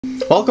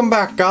Welcome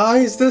back,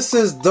 guys. This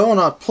is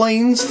Donut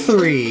Plains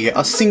 3,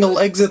 a single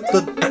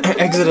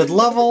exited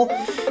level,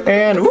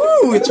 and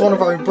woo, it's one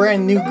of our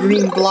brand new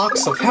green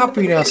blocks of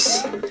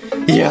happiness.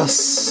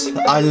 Yes,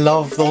 I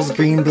love those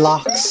green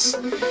blocks.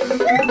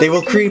 They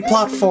will create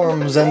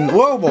platforms and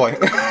whoa boy,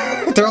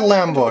 they're a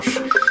ambush.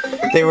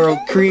 They will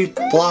create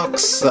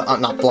blocks,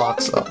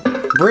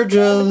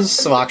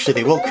 bridges. Well, actually,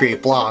 they will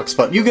create blocks,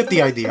 but you get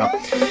the idea.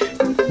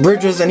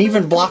 Bridges and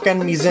even block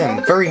enemies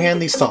in. Very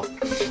handy stuff.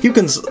 You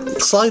can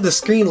slide the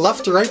screen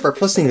left to right by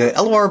pressing the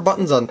LR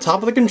buttons on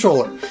top of the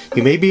controller.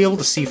 You may be able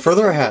to see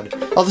further ahead.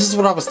 Oh, this is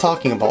what I was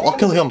talking about. I'll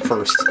kill him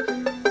first.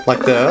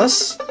 Like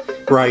this.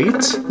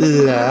 Right,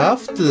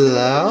 left,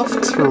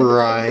 left,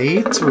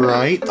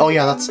 right. Oh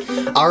yeah, that's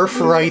R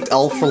for right,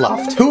 L for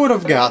left. Who would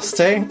have guessed,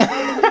 eh?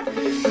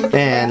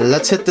 And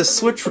let's hit this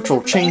switch, which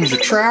will change the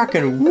track,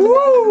 and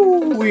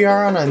woo! We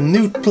are on a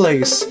new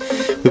place.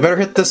 We better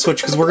hit this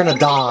switch, because we're gonna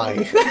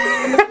die.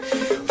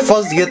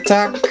 Fuzzy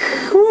attack.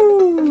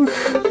 Woo!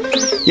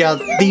 Yeah,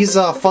 these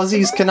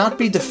fuzzies cannot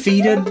be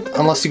defeated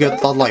unless you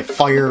get like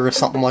fire or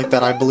something like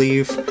that, I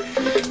believe.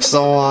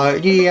 So,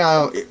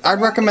 yeah,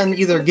 I'd recommend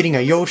either getting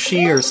a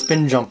Yoshi or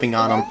spin jumping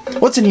on them.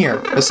 What's in here?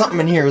 There's something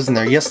in here, isn't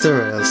there? Yes,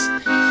 there is.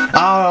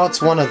 Oh,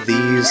 it's one of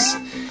these.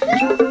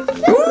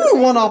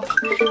 Ooh, one up.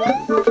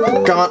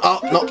 Gone.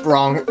 Oh, no,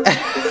 wrong.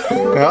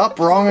 Up,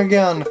 wrong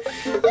again.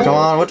 Come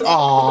on, what?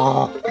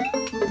 Oh.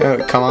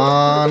 Come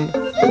on.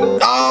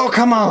 Oh,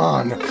 come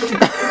on.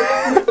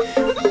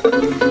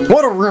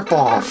 What a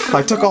ripoff!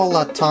 I took all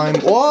that time.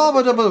 Whoa,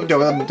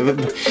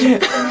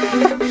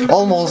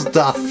 almost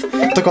death.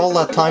 Took all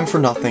that time for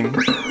nothing.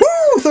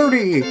 Woo!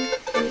 30!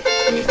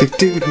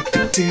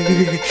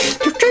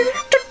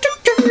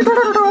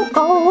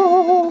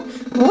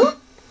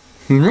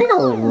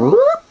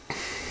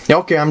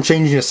 Okay, I'm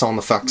changing the sound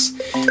effects.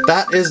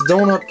 That is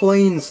Donut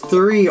Plains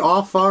 3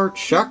 off our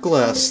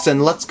checklist,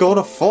 and let's go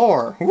to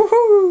 4.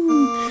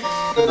 Woohoo!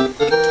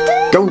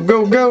 Go,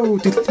 go, go!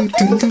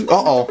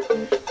 Uh-oh.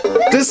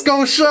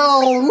 Disco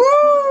Shell! Woo!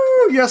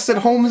 Yes, it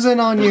homes in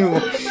on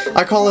you.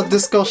 I call it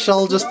Disco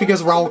Shell just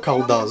because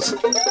raocow does.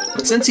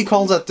 Since he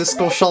calls that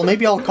Disco Shell,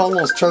 maybe I'll call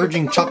those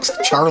Charging Chucks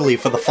Charlie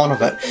for the fun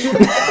of it.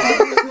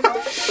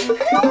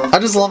 I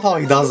just love how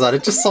he does that.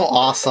 It's just so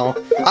awesome.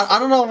 I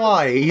don't know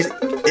why.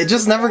 It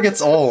just never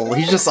gets old.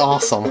 He's just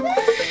awesome.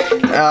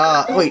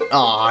 Wait.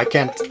 Aw, I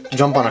can't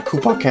jump on a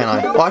Koopa, can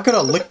I? Oh, I could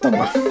have licked them.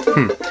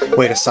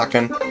 Wait a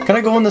second. Can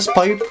I go in this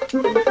pipe?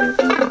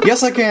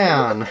 Yes, I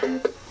can.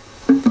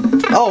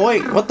 Oh,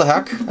 wait. What the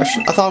heck? I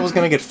thought I was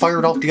gonna get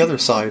fired out the other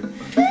side.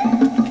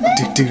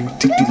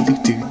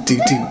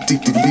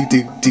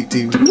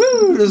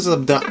 Woo! There's a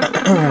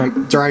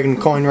dragon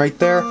coin right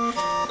there.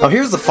 Oh,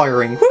 here's the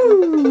firing.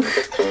 Woo!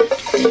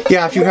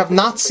 Yeah, if you have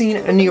not seen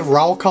any of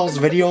raocow's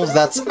videos,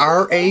 that's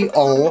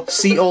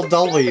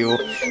RAOCOW.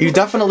 You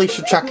definitely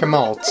should check him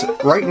out.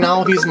 Right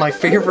now, he's my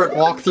favorite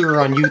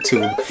walkthrough on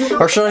YouTube.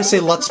 Or should I say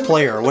Let's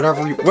Player,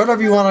 whatever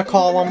you want to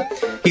call him.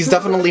 He's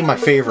definitely my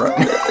favorite.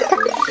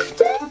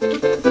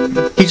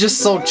 He's just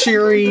so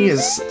cheery,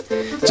 is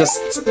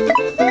just...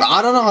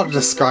 I don't know how to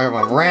describe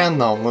him.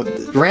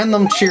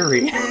 Random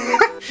cheery.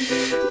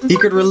 He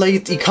could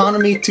relate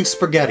economy to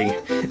spaghetti.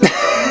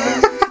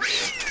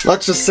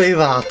 Let's just say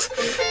that.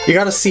 You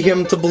gotta see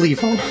him to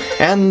believe him.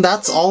 And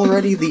that's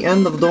already the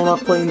end of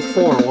Donut Plains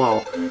 4,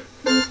 wow.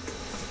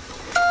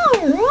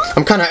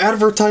 I'm kinda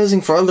advertising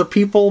for other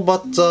people,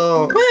 but,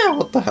 well,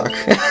 what the heck.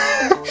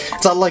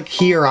 It's not like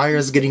he or I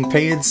is getting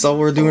paid, so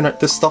we're doing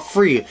this stuff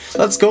free.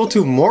 Let's go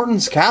to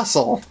Morton's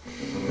castle.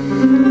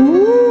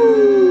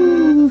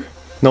 Woo!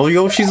 No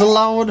Yoshi's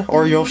allowed,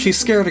 or Yoshi's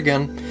scared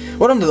again.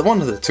 One of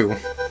the two.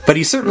 But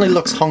he certainly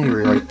looks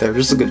hungry right there.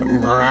 Just a good...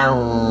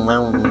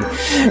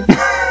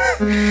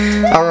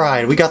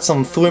 Alright, we got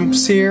some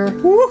thwimps here.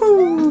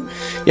 Woohoo!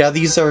 Yeah,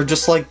 these are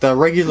just like the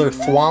regular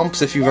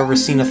thwomps, if you've ever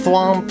seen a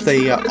thwomp.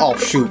 They, oh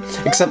shoot,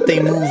 except they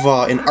move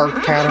in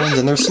arc patterns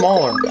and they're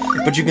smaller.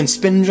 But you can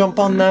spin jump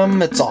on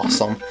them, it's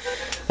awesome.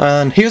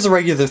 And here's a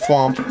regular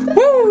thwomp.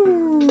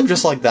 Woo!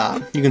 Just like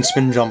that. You can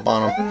spin jump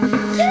on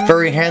them.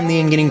 Very handy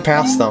in getting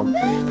past them.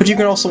 But you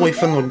can also wait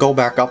for them to go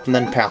back up and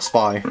then pass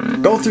by.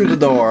 Go through the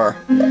door.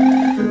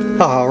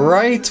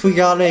 Alright, we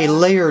got a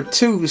layer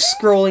 2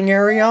 scrolling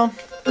area.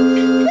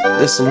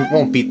 This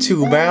won't be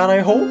too bad, I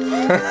hope.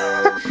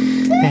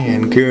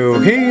 And go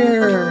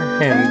here,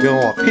 and go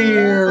up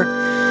here,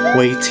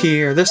 wait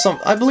here. There's some,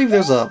 I believe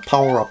there's a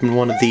power-up in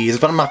one of these,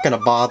 but I'm not gonna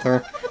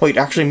bother. Wait,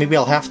 actually, maybe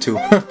I'll have to.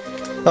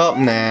 Oh,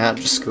 nah,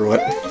 just screw it.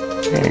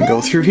 And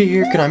go through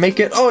here, can I make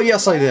it? Oh,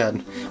 yes, I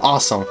did.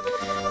 Awesome.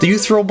 Do you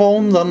throw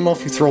bones? I don't know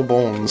if you throw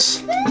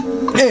bones.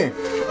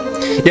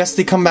 Yes,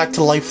 they come back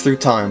to life through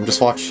time. Just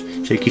watch.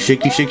 Shaky,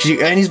 shaky, shaky,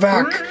 shaky, and he's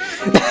back!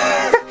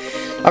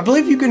 I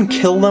believe you can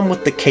kill them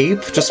with the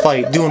cape just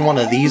by doing one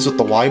of these with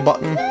the Y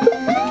button.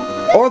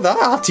 Or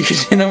that! You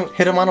can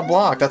hit him on a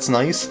block, that's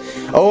nice.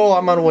 Oh,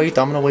 I'm gonna wait.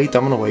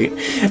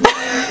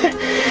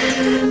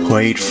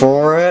 Wait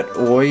for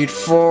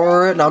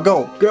it. Now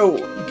go!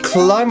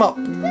 Climb up!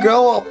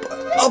 Go up!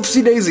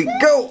 Upsy daisy!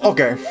 Go!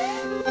 Okay.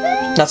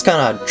 That's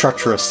kind of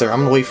treacherous there. I'm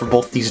gonna wait for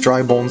both these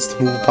dry bones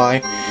to move by.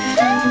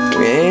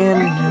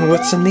 And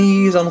what's in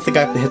these? I don't think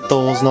I have to hit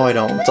those. No, I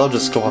don't. So I'll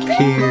just go up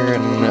here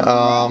and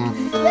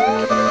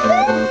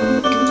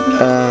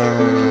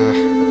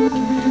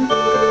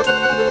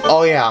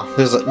oh yeah,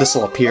 this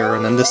will appear,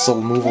 and then this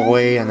will move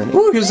away, and then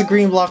ooh, here's a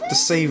green block to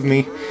save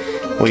me.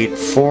 Wait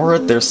for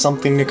it. There's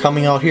something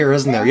coming out here,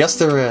 isn't there? Yes,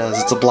 there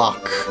is. It's a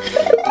block.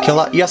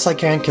 Kill it. Yes, I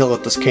can kill it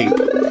with this cape.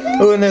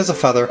 Oh, and there's a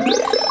feather.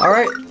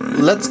 Alright,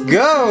 let's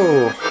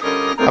go!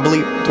 I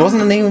believe,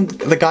 wasn't the name of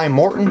the guy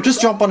Morton?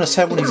 Just jump on his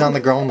head when he's on the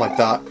ground like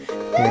that.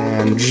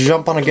 And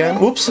jump on again.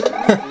 Whoops.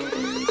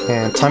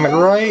 And time it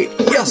right.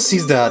 Yes,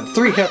 he's dead.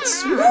 3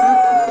 hits.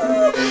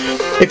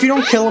 If you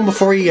don't kill him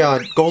before he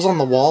goes on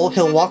the wall,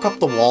 he'll walk up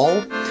the wall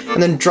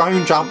and then try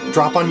and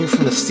drop on you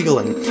from the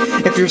ceiling.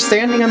 If you're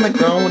standing on the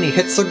ground when he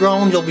hits the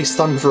ground, you'll be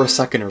stunned for a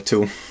second or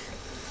two.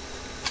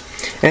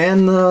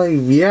 And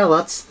yeah,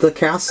 that's the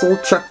castle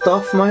checked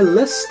off my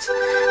list.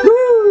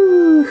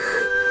 Woo!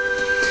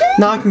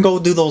 Now I can go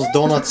do those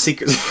donut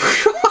secrets.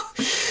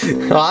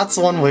 Well, that's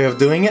one way of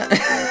doing it.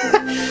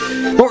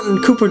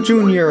 Morton Cooper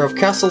Jr. of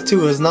Castle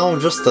 2 is now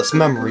just this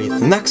memory. The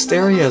next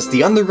area is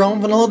the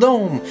underground Vanilla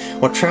Dome.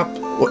 What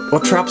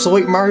traps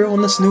await Mario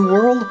in this new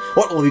world?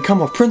 What will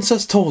become of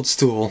Princess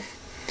Toadstool?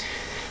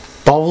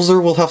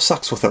 Bowser will have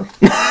sex with her.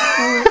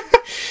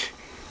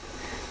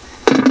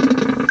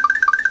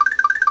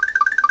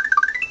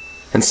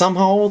 And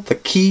somehow the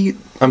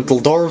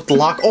door of the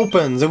lock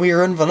opens and we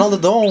are in Vanilla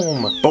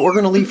Dome. But we're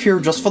gonna leave here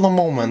just for the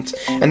moment.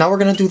 And now we're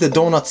gonna do the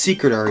donut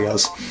secret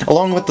areas,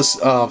 along with the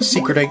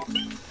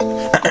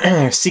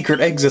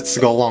secret exits to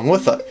go along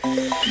with it.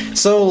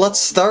 So let's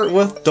start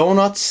with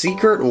Donut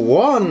Secret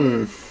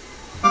 1.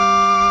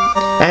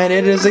 And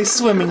it is a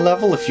swimming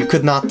level, if you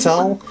could not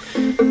tell.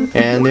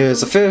 And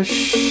there's a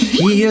fish.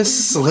 He is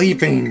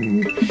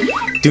sleeping.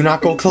 Do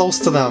not go close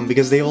to them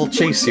because they will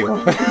chase you.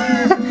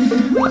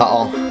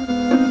 Uh-oh.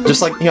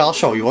 Just like, yeah, I'll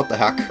show you, what the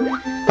heck.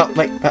 Oh,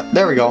 wait,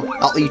 there we go.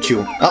 I'll eat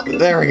you. Oh,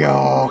 there we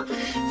go.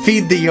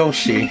 Feed the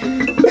Yoshi.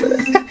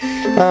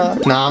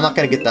 Nah, I'm not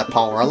gonna get that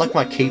power. I like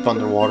my cape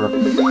underwater.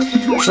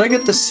 Should I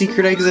get the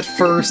secret exit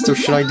first, or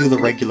should I do the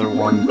regular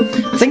one?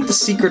 I think the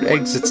secret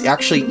exit's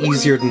actually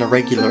easier than the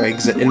regular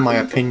exit, in my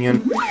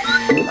opinion.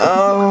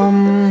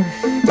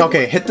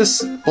 Okay, hit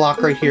this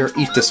block right here.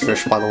 Eat this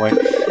fish, by the way.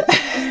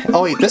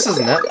 Oh wait, this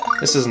isn't it.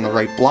 This isn't the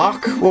right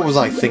block. What was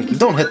I thinking?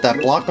 Don't hit that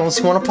block unless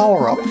you want a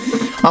power-up.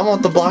 I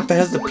want the block that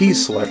has the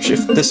P-switch,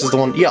 if this is the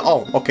one. Yeah,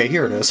 oh, okay,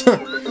 here it is.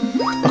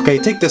 Okay,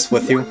 take this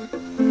with you.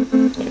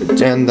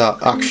 And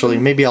actually,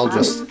 maybe I'll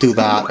just do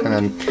that, and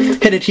then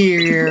hit it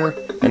here,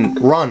 and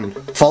run.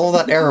 Follow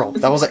that arrow.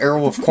 That was an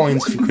arrow of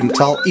coins, if you couldn't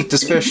tell. Eat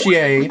this fish,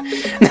 yay.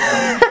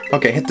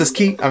 Okay, hit this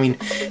key,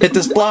 hit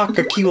this block,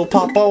 a key will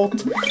pop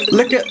out.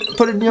 Lick it,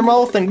 put it in your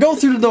mouth, and go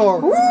through the door.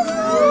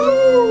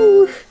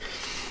 Woo!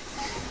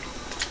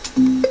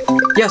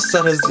 Yes,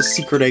 that is the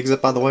secret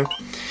exit, by the way.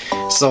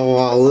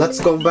 So, let's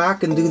go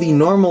back and do the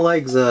normal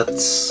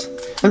exits.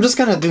 I'm just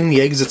kind of doing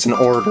the exits in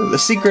order. The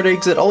secret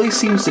exit always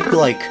seems to be,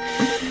 like,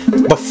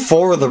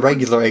 before the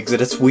regular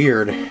exit. It's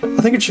weird. I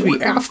think it should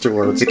be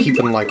afterwards to keep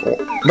them, like...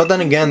 But then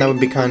again, that would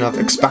be kind of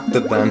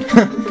expected then.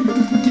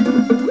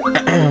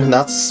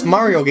 That's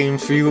Mario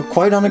games for you.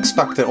 Quite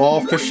unexpected.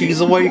 Oh,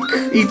 fishy's awake.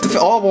 Eat the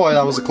oh boy,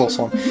 that was a close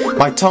one.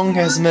 My tongue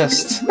has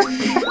missed.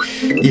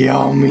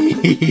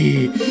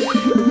 Yummy.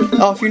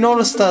 Oh, if you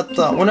notice that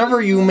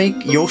whenever you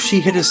make Yoshi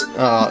hit his,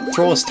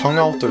 throw his tongue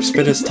out or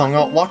spit his tongue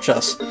out, watch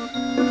us.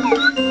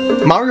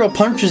 Mario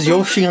punches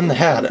Yoshi in the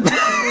head.